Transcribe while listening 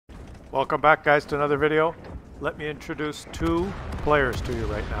Welcome back, guys, to another video. Let me introduce two players to you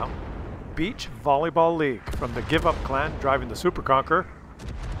right now. Beach Volleyball League from the Give Up clan driving the Super Conqueror,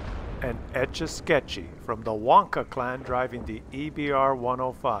 and Etcha Sketchy from the Wonka clan driving the EBR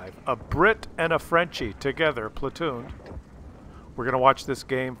 105. A Brit and a Frenchie together platooned. We're going to watch this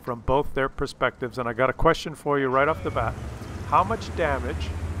game from both their perspectives, and I got a question for you right off the bat. How much damage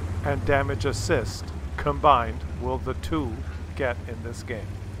and damage assist combined will the two get in this game?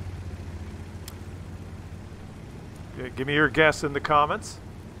 Give me your guess in the comments,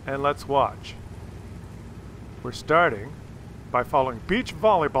 and let's watch. We're starting by following Beach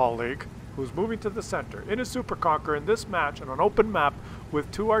Volleyball League, who's moving to the center in a Super Conqueror in this match on an open map with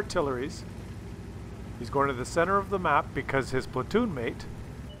two artilleries. He's going to the center of the map because his platoon mate,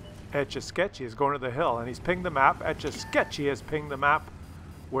 Etcha Sketchy, is going to the hill, and he's pinged the map. Etcha Sketchy has pinged the map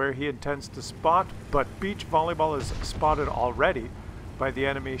where he intends to spot, but Beach Volleyball is spotted already by the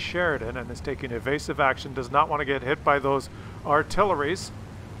enemy Sheridan and is taking evasive action, does not want to get hit by those artilleries.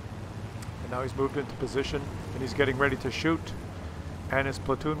 And now he's moved into position and he's getting ready to shoot, and his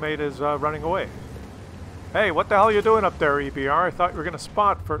platoon mate is running away. Hey, what the hell are you doing up there, EBR? I thought you were going to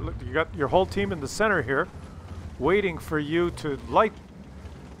spot. Look, you got your whole team in the center here waiting for you to light.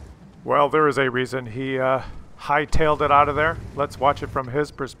 Well, there is a reason he hightailed it out of there. Let's watch it from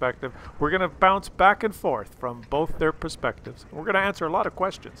his perspective. We're going to bounce back and forth from both their perspectives. We're going to answer a lot of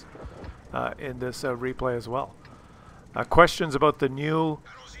questions in this replay as well. Questions about the new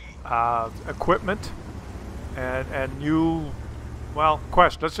equipment and new, well,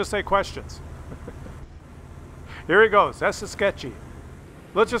 let's just say questions. Here he goes. That's a Sketchy.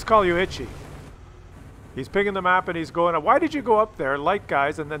 Let's just call you Itchy. He's pinging the map and he's going, why did you go up there, light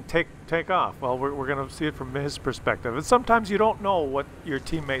guys, and then take off? Well, we're going to see it from his perspective. And sometimes you don't know what your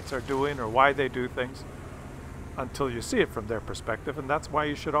teammates are doing or why they do things until you see it from their perspective. And that's why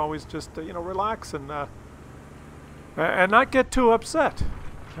you should always just, relax and not get too upset.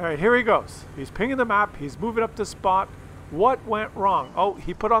 All right, here he goes. He's pinging the map. He's moving up the spot. What went wrong? Oh,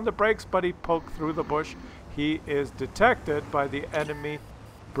 he put on the brakes, but he poked through the bush. He is detected by the enemy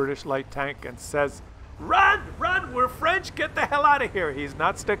British light tank and says, "Run! Run! We're French! Get the hell out of here!" He's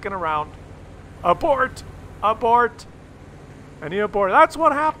not sticking around. Abort! Abort! And he aborted. That's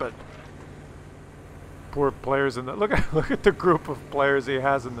what happened. Poor players in the look at the group of players he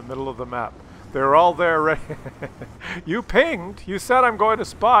has in the middle of the map. They're all there ready. You pinged. You said I'm going to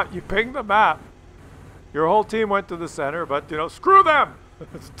spot. You pinged the map. Your whole team went to the center, but screw them.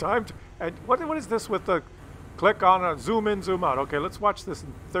 It's time to. And what is this with the click on and zoom in, zoom out? Okay, let's watch this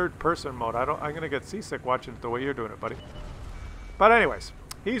in third person mode. I'm gonna get seasick watching it the way you're doing it, buddy. But anyways,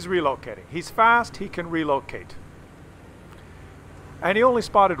 he's relocating. He's fast, he can relocate. And he only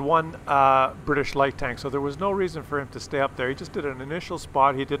spotted one British light tank, so there was no reason for him to stay up there. He just did an initial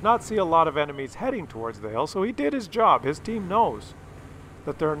spot. He did not see a lot of enemies heading towards the hill, so he did his job. His team knows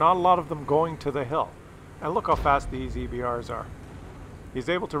that there are not a lot of them going to the hill. And look how fast these EBRs are. He's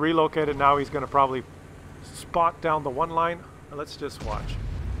able to relocate it now. He's going to probably spot down the one line. Let's just watch.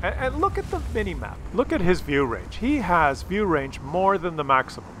 And look at the mini-map. Look at his view range. He has view range more than the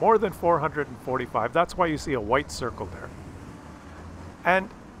maximum, more than 445. That's why you see a white circle there. And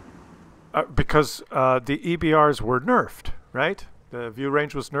because the EBRs were nerfed, right? The view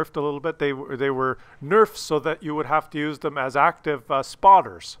range was nerfed a little bit. They were nerfed so that you would have to use them as active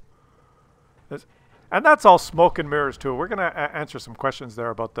spotters. And that's all smoke and mirrors too. We're going to answer some questions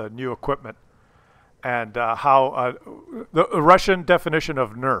there about the new equipment and how the Russian definition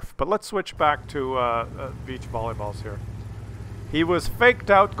of nerf. But let's switch back to beach volleyballs here. He was faked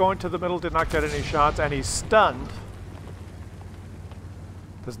out going to the middle, did not get any shots, and he's stunned.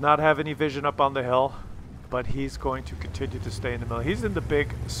 Does not have any vision up on the hill, but he's going to continue to stay in the middle. He's in the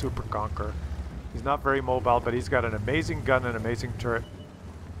big Super Conqueror. He's not very mobile, but he's got an amazing gun and an amazing turret.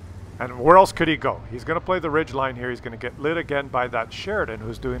 And where else could he go? He's going to play the ridge line here. He's going to get lit again by that Sheridan,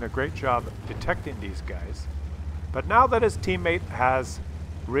 who's doing a great job detecting these guys. But now that his teammate has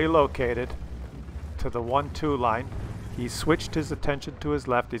relocated to the 1-2 line, he switched his attention to his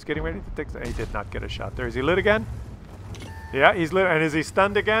left. He's getting ready to take. He did not get a shot there. Is he lit again? Yeah, he's lit. And is he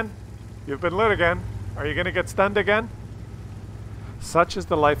stunned again? You've been lit again. Are you going to get stunned again? Such is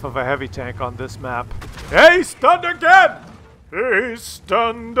the life of a heavy tank on this map. Hey, he's stunned again! He's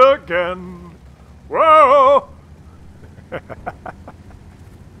stunned again. Whoa!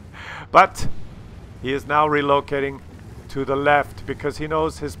 But he is now relocating to the left because he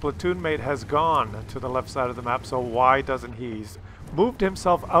knows his platoon mate has gone to the left side of the map. So why doesn't he? He's moved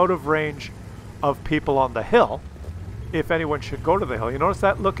himself out of range of people on the hill if anyone should go to the hill. You notice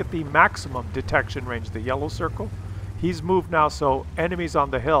that? Look at the maximum detection range, the yellow circle. He's moved now so enemies on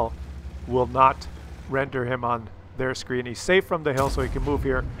the hill will not render him on their screen. He's safe from the hill, so he can move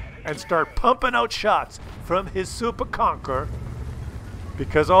here and start pumping out shots from his Super Conqueror,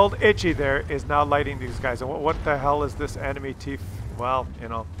 because old Itchy there is now lighting these guys. And what the hell is this enemy teeth? Well, you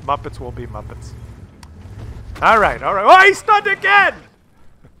know, Muppets will be Muppets. All right, all right. Oh, he's stunned again!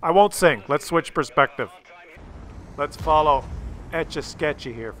 I won't sing. Let's switch perspective. Let's follow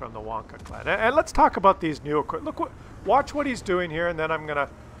Etch-a-Sketchy here from the Wonka clan. And let's talk about these new equipment. Look, watch what he's doing here, and then I'm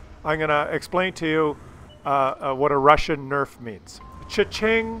gonna explain to you what a Russian nerf means.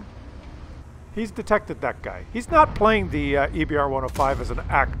 Cha-ching! He's detected that guy. He's not playing the EBR 105 as an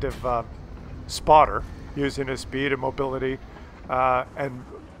active spotter, using his speed and mobility and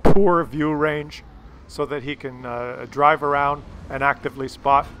poor view range so that he can drive around and actively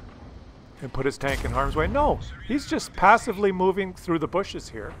spot and put his tank in harm's way. No, he's just passively moving through the bushes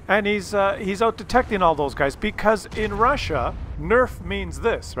here. And he's out detecting all those guys, because in Russia, nerf means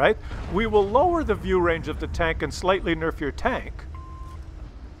this, right? We will lower the view range of the tank and slightly nerf your tank.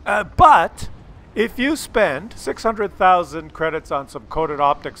 But if you spend 600,000 credits on some coated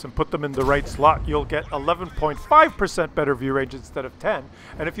optics and put them in the right slot, you'll get 11.5% better view range instead of 10.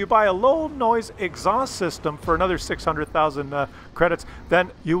 And if you buy a low noise exhaust system for another 600,000 credits,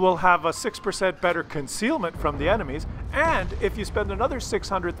 then you will have a 6% better concealment from the enemies. And if you spend another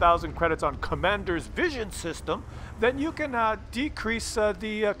 600,000 credits on Commander's vision system, then you can decrease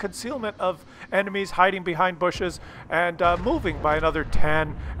the concealment of enemies hiding behind bushes and moving by another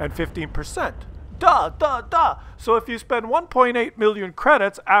 10 and 15%. Duh. So if you spend 1.8 million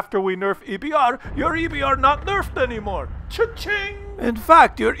credits after we nerf EBR, your EBR not nerfed anymore. Cha-ching! In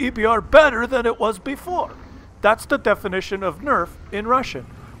fact, your EBR better than it was before. That's the definition of nerf in Russian,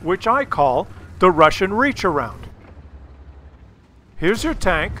 which I call the Russian reach around. Here's your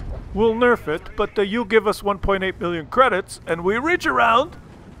tank, we'll nerf it, but you give us 1.8 million credits and we reach around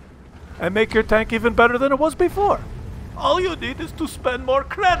and make your tank even better than it was before. All you need is to spend more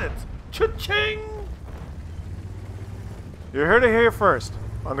credits. Cha-ching! You're here to hear first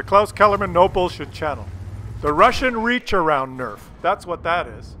on the Klaus Kellerman No Bullshit channel. The Russian reach around nerf. That's what that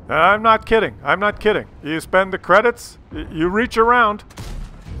is. I'm not kidding. I'm not kidding. You spend the credits, you reach around,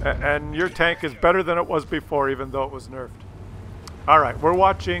 and your tank is better than it was before, even though it was nerfed. All right, we're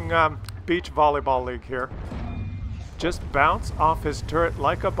watching Beach Volleyball League here. Just bounce off his turret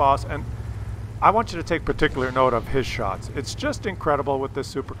like a boss, and I want you to take particular note of his shots. It's just incredible with this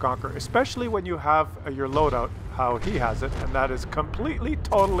Super Conqueror, especially when you have your loadout, how he has it, and that is completely,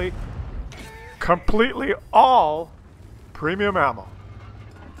 totally, completely all premium ammo.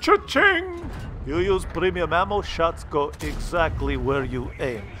 Cha-ching! You use premium ammo, shots go exactly where you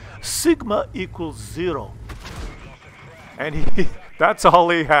aim. Sigma equals 0. And that's all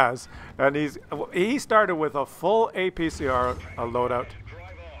he has. And he started with a full APCR loadout.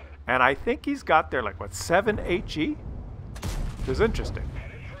 And I think he's got there, like, what, 7 HE? Which is interesting.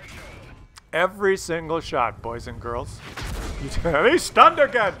 Every single shot, boys and girls. He's stunned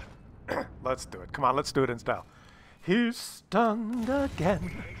again! Let's do it. Come on, let's do it in style. He's stunned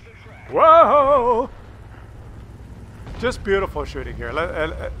again. Whoa! Just beautiful shooting here.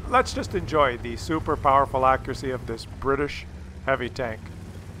 Let's just enjoy the super powerful accuracy of this British heavy tank.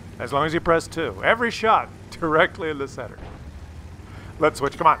 As long as you press 2. Every shot directly in the center. Let's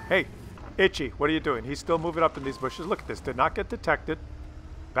switch. Come on. Hey, Itchy, what are you doing? He's still moving up in these bushes. Look at this. Did not get detected.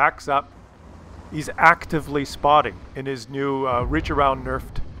 Backs up. He's actively spotting in his new reach-around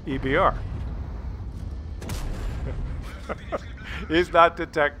nerfed EBR. He's not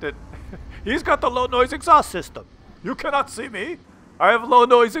detected. He's got the low-noise exhaust system. You cannot see me. I have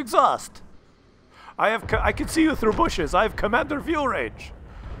low-noise exhaust. I can see you through bushes. I have commander view range.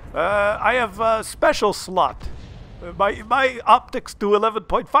 I have special slot. My optics do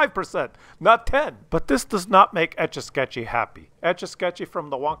 11.5%, not 10. But this does not make Etch-a-Sketchy happy. Etch-a-Sketchy from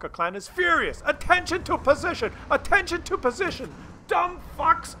the Wonka clan is furious. Attention to position! Attention to position! Dumb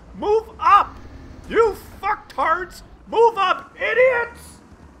fucks, move up! You fucktards, move up, idiots!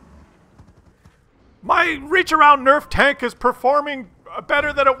 My reach-around nerf tank is performing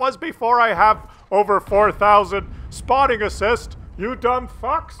better than it was before. I have over 4,000 spotting assist. You dumb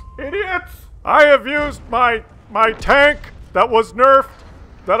fucks, idiots! I have used my tank that was nerfed,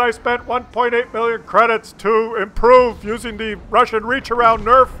 that I spent 1.8 million credits to improve using the Russian reach-around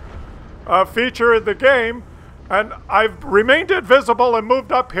nerf feature in the game, and I've remained invisible and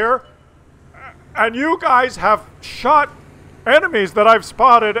moved up here, and you guys have shot enemies that I've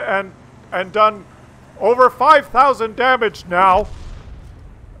spotted and done over 5,000 damage now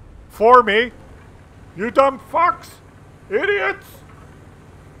for me. You dumb fucks, idiots!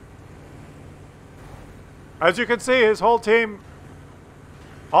 As you can see, his whole team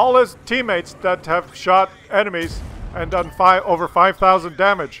All his teammates that have shot enemies and done over 5,000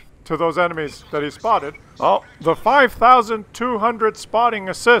 damage to those enemies that he spotted. Oh, the 5,200 spotting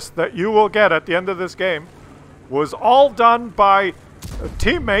assists that you will get at the end of this game was all done by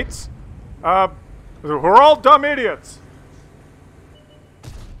teammates who are all dumb idiots.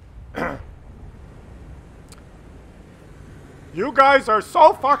 You guys are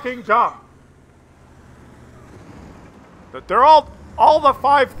so fucking dumb that they're all the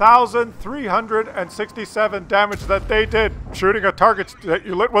 5,367 damage that they did shooting a target that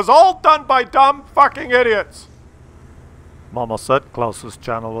you lit was all done by dumb fucking idiots. Mama said Klaus's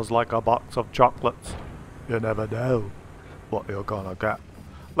channel was like a box of chocolates. You never know what you're gonna get.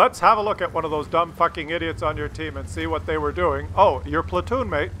 Let's have a look at one of those dumb fucking idiots on your team and see what they were doing. Oh, your platoon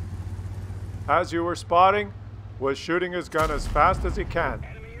mate, as you were spotting, was shooting his gun as fast as he can.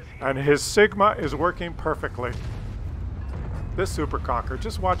 And his Sigma is working perfectly. This Super Conqueror,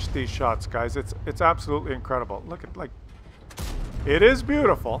 just watch these shots, guys. It's absolutely incredible. Look at, like, it is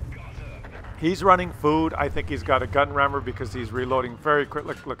beautiful. He's running food. I think he's got a gun rammer because he's reloading very quick.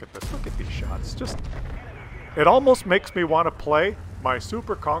 Look at this. Look at these shots. Just, it almost makes me want to play my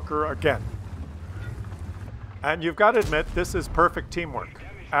Super Conqueror again. And you've got to admit, this is perfect teamwork.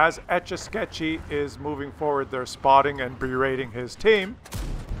 As Etch-a-Sketchy is moving forward, they're spotting and berating his team.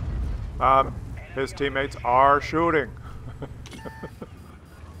 His teammates are shooting.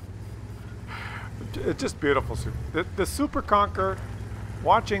 It's just beautiful. The Super Conqueror,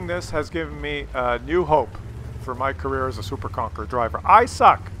 watching this has given me new hope for my career as a Super Conqueror driver. I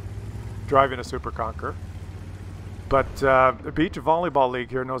suck driving a Super Conqueror, but the Beach Volleyball League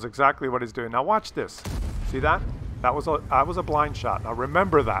here knows exactly what he's doing. Now watch this. See that? That was a blind shot. Now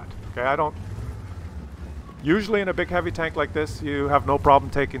remember that. Okay, I don't. Usually in a big heavy tank like this, you have no problem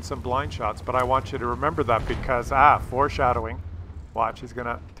taking some blind shots, but I want you to remember that because foreshadowing. Watch, he's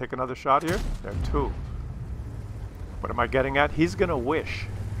gonna take another shot here. There, two. What am I getting at? He's gonna wish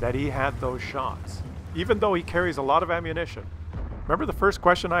that he had those shots, even though he carries a lot of ammunition. Remember the first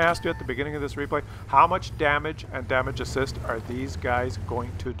question I asked you at the beginning of this replay? How much damage and damage assist are these guys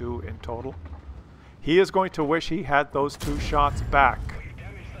going to do in total? He is going to wish he had those two shots back.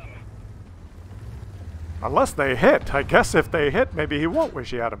 Unless they hit. I guess if they hit, maybe he won't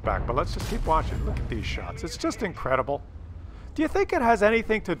wish he had them back. But let's just keep watching. Look at these shots. It's just incredible. Do you think it has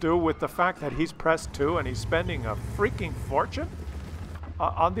anything to do with the fact that he's pressed 2 and he's spending a freaking fortune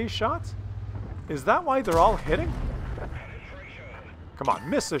on these shots? Is that why they're all hitting? Come on,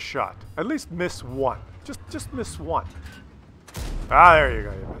 miss a shot. At least miss one. Just miss one. Ah, there you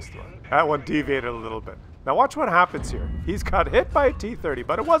go. You missed one. That one deviated a little bit. Now watch what happens here. He's got hit by a T-30,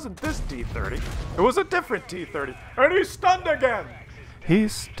 but it wasn't this T-30. It was a different T-30. And he's stunned again.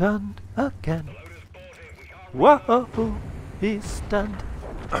 He's stunned again. Whoa, he's stunned.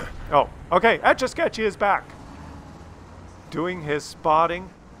 Oh, okay. Etch-a-Sketchy is back. Doing his spotting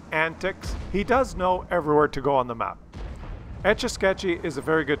antics. He does know everywhere to go on the map. Etch-a-Sketchy is a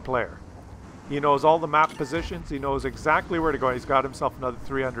very good player. He knows all the map positions. He knows exactly where to go. He's got himself another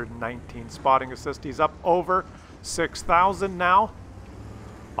 319 spotting assist. He's up over 6,000 now.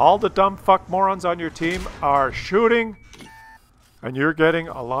 All the dumb fuck morons on your team are shooting, and you're getting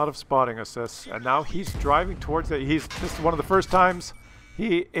a lot of spotting assists. And now he's driving towards it. This is one of the first times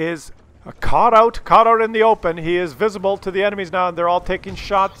he is caught out in the open. He is visible to the enemies now, and they're all taking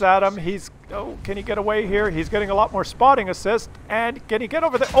shots at him. Oh, can he get away here? He's getting a lot more spotting assist. And can he get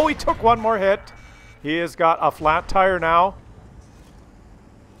over there? Oh, he took one more hit. He has got a flat tire now.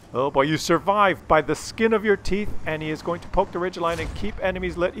 Oh boy, you survive by the skin of your teeth, and he is going to poke the ridgeline and keep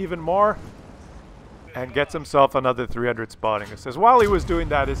enemies lit even more. And gets himself another 300 spotting assists. While he was doing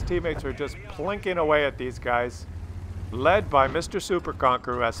that, his teammates are just plinking away at these guys. Led by Mr. Super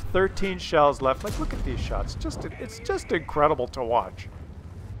Conqueror, who has 13 shells left. Like, look at these shots. It's just incredible to watch.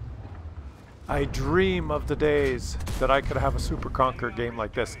 I dream of the days that I could have a Super Conqueror game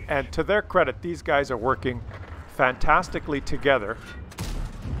like this. And to their credit, these guys are working fantastically together.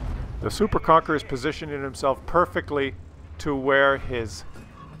 The Super Conqueror is positioning himself perfectly to where his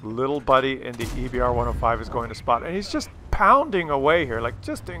little buddy in the EBR 105 is going to spot. And he's just pounding away here, like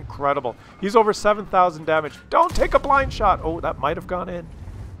just incredible. He's over 7,000 damage. Don't take a blind shot. Oh, that might have gone in.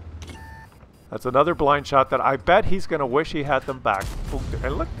 That's another blind shot that I bet he's going to wish he had them back. Oh,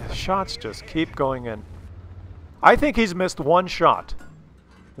 and look, the shots just keep going in. I think he's missed one shot.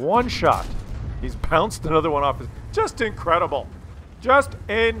 One shot. He's bounced another one off. Just incredible. Just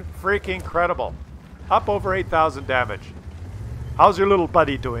freaking incredible. Up over 8,000 damage. How's your little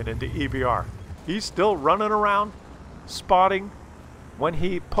buddy doing in the EBR? He's still running around, spotting. When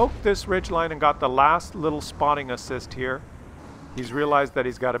he poked this ridgeline and got the last little spotting assist here, He's realized that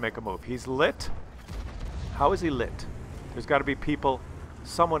he's got to make a move. He's lit. How is he lit? There's got to be people,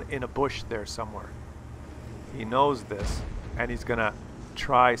 someone in a bush there somewhere. He knows this, and he's going to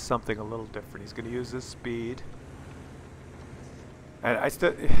try something a little different. He's going to use his speed. And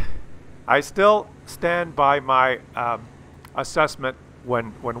I still stand by my assessment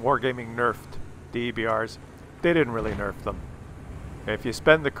when Wargaming nerfed the EBRs. They didn't really nerf them. If you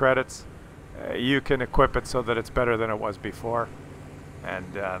spend the credits, you can equip it so that it's better than it was before. And,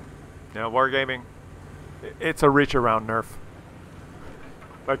 you know, Wargaming, it's a reach around nerf.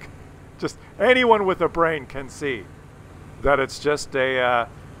 Like, just anyone with a brain can see that it's just a,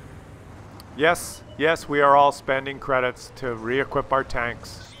 yes, we are all spending credits to re-equip our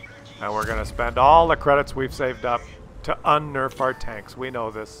tanks. And we're going to spend all the credits we've saved up to unnerf our tanks. We know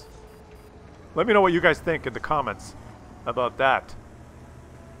this. Let me know what you guys think in the comments about that.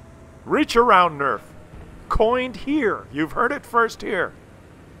 Reach around nerf. Coined here. You've heard it first here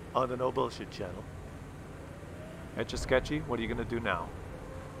on the No Bullshit channel. Etch a Sketchy, what are you going to do now?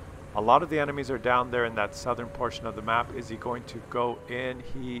 A lot of the enemies are down there in that southern portion of the map. Is he going to go in?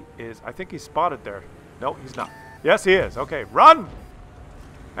 He is. I think he's spotted there. No, he's not. Yes, he is. Okay, run!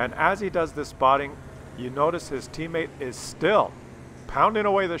 And as he does this spotting, you notice his teammate is still pounding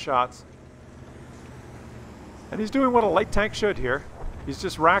away the shots. And he's doing what a light tank should here. He's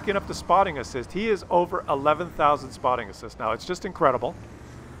just racking up the spotting assist. He is over 11,000 spotting assists now. It's just incredible.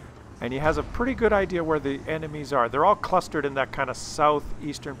 And he has a pretty good idea where the enemies are. They're all clustered in that kind of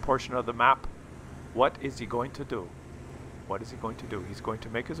southeastern portion of the map. What is he going to do? What is he going to do? He's going to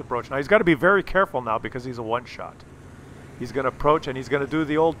make his approach. Now, he's got to be very careful now because he's a one-shot. He's going to approach, and he's going to do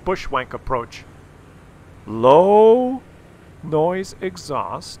the old bushwank approach. Low noise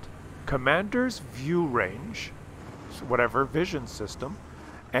exhaust, commander's view range, whatever, vision system,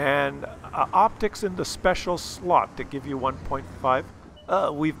 and optics in the special slot to give you 1.5.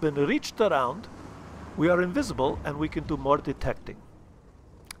 We've been reached around. We are invisible, and we can do more detecting.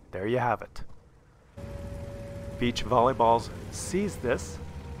 There you have it. Beach Volleyballs sees this,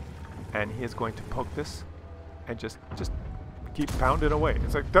 and he is going to poke this, and just keep pounding away.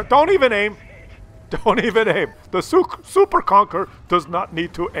 It's like, don't even aim. Don't even aim. The Super Conqueror does not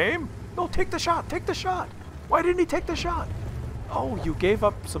need to aim. No, take the shot. Take the shot. Why didn't he take the shot? Oh, you gave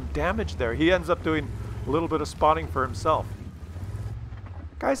up some damage there. He ends up doing a little bit of spotting for himself.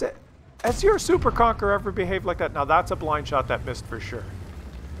 Guys, has your Super Conqueror ever behaved like that? Now, that's a blind shot that missed for sure.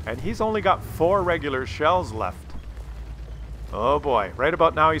 And he's only got 4 regular shells left. Oh boy. Right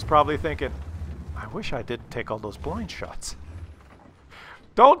about now, he's probably thinking, I wish I didn't take all those blind shots.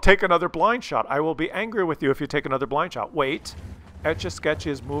 Don't take another blind shot. I will be angry with you if you take another blind shot. Wait. Etch a Sketch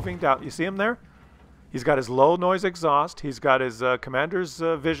is moving down. You see him there? He's got his low noise exhaust. He's got his commander's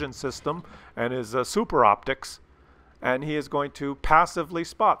vision system and his super optics. And he is going to passively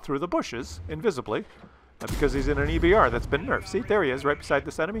spot through the bushes, invisibly, because he's in an EBR that's been nerfed. See, there he is, right beside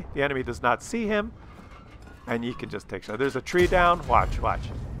this enemy. The enemy does not see him, and you can just take shot. There's a tree down. Watch, watch.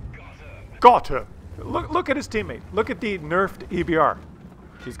 Got him. Look at his teammate. Look at the nerfed EBR.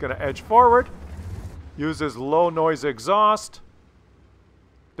 He's going to edge forward, use his low noise exhaust.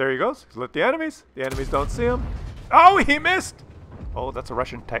 There he goes. He's lit the enemies. The enemies don't see him. Oh, he missed. Oh, that's a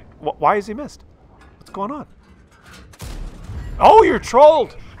Russian tank. Why is he missed? What's going on? Oh, you're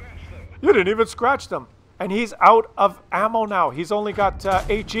trolled. You didn't even scratch them. And he's out of ammo now. He's only got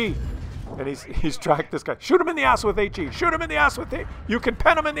HE. And he's tracked this guy. Shoot him in the ass with HE. Shoot him in the ass with HE. You can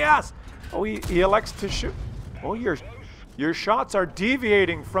pen him in the ass. Oh, he elects to shoot. Oh, your shots are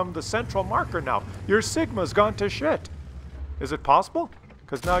deviating from the central marker now. Your Sigma's gone to shit. Is it possible?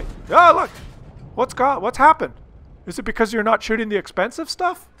 Because now... Oh, look. What's happened? Is it because you're not shooting the expensive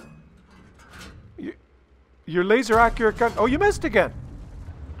stuff? Your laser accurate gun... Oh, you missed again.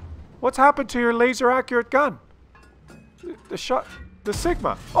 What's happened to your laser accurate gun? The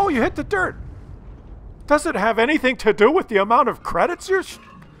Sigma. Oh, you hit the dirt. Does it have anything to do with the amount of credits you're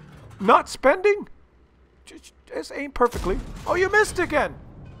not spending? Just aim perfectly. Oh, you missed again.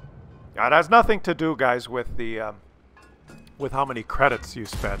 That has nothing to do, guys, with the with how many credits you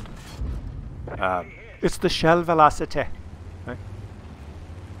spend. It's the shell velocity. Right?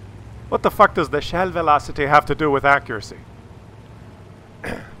 What the fuck does the shell velocity have to do with accuracy?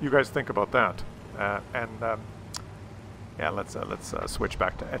 You guys think about that. Yeah, let's switch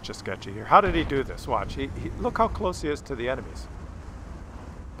back to Etch a Sketchy here. How did he do this? Watch. Look how close he is to the enemies.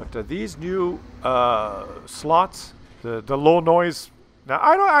 But these new slots, the low noise. Now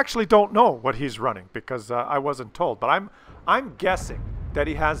I actually don't know what he's running because I wasn't told. But I'm guessing that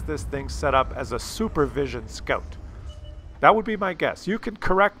he has this thing set up as a supervision scout. That would be my guess. You can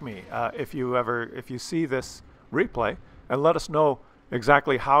correct me if you see this replay and let us know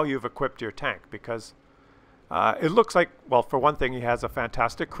exactly how you've equipped your tank, because it looks like, well, for one thing, he has a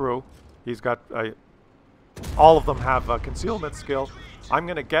fantastic crew. He's got all of them have a concealment skill. I'm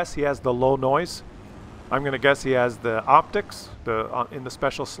going to guess he has the low noise. I'm going to guess he has the optics in the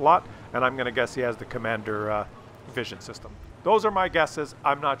special slot, and I'm going to guess he has the commander vision system. Those are my guesses.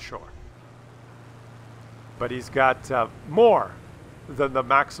 I'm not sure. But he's got more than the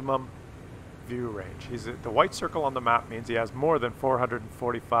maximum view range. The white circle on the map means he has more than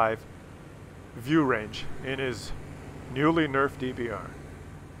 445 view range in his newly nerfed DBR.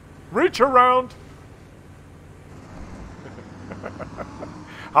 Reach around!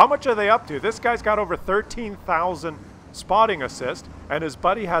 How much are they up to? This guy's got over 13,000 spotting assist, and his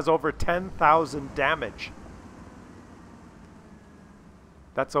buddy has over 10,000 damage.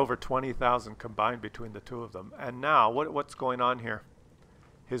 That's over 20,000 combined between the two of them. And now, what's going on here?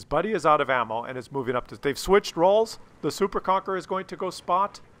 His buddy is out of ammo and is moving up to... They've switched roles. The Super Conqueror is going to go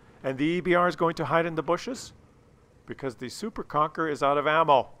spot, and the EBR is going to hide in the bushes, because the Super Conqueror is out of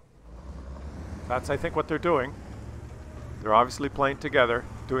ammo. That's, I think, what they're doing. They're obviously playing together,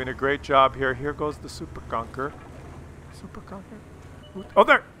 doing a great job here. Here goes the Super Conqueror. Super Conqueror. Oh,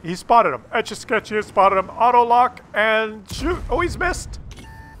 there! He spotted him. Etch-a-Sketchy has spotted him. Auto-lock and shoot. Oh, he's missed.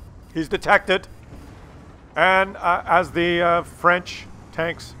 He's detected. And as the French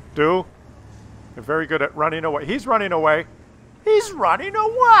tanks do, they're very good at running away. He's running away. He's running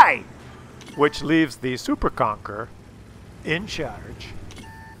away! Which leaves the Super Conqueror in charge.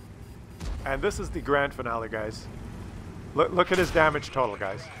 And this is the grand finale, guys. Look at his damage total,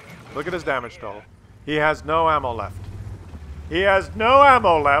 guys. Look at his damage total. He has no ammo left. He has no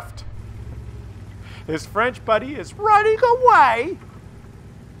ammo left. His French buddy is running away.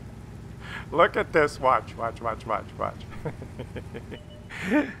 Look at this. Watch, watch, watch, watch, watch.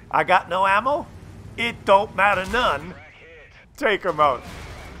 I got no ammo? It don't matter none. Take him out.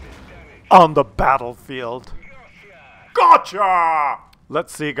 On the battlefield. Gotcha!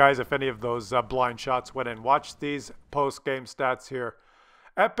 Let's see, guys, if any of those blind shots went in. Watch these post-game stats here.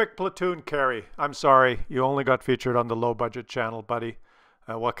 Epic platoon carry. I'm sorry, you only got featured on the low-budget channel, buddy.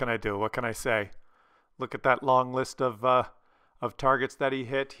 What can I do? What can I say? Look at that long list of targets that he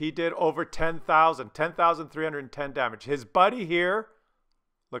hit. He did over 10,000. 10,310 damage. His buddy here,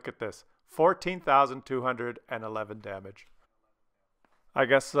 look at this. 14,211 damage. I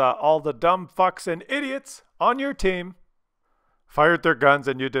guess all the dumb fucks and idiots on your team fired their guns,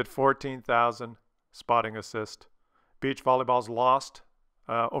 and you did 14,000 spotting assist. Beach volleyball's lost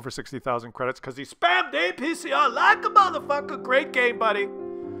over 60,000 credits because he spammed APCR like a motherfucker. Great game, buddy.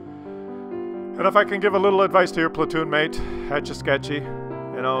 And if I can give a little advice to your platoon mate, Etch-a-Sketchy,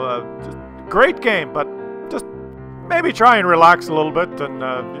 you know, just great game, but just maybe try and relax a little bit. And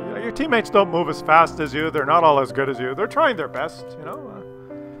your teammates don't move as fast as you. They're not all as good as you. They're trying their best, you know.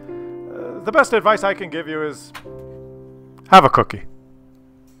 The best advice I can give you is have a cookie.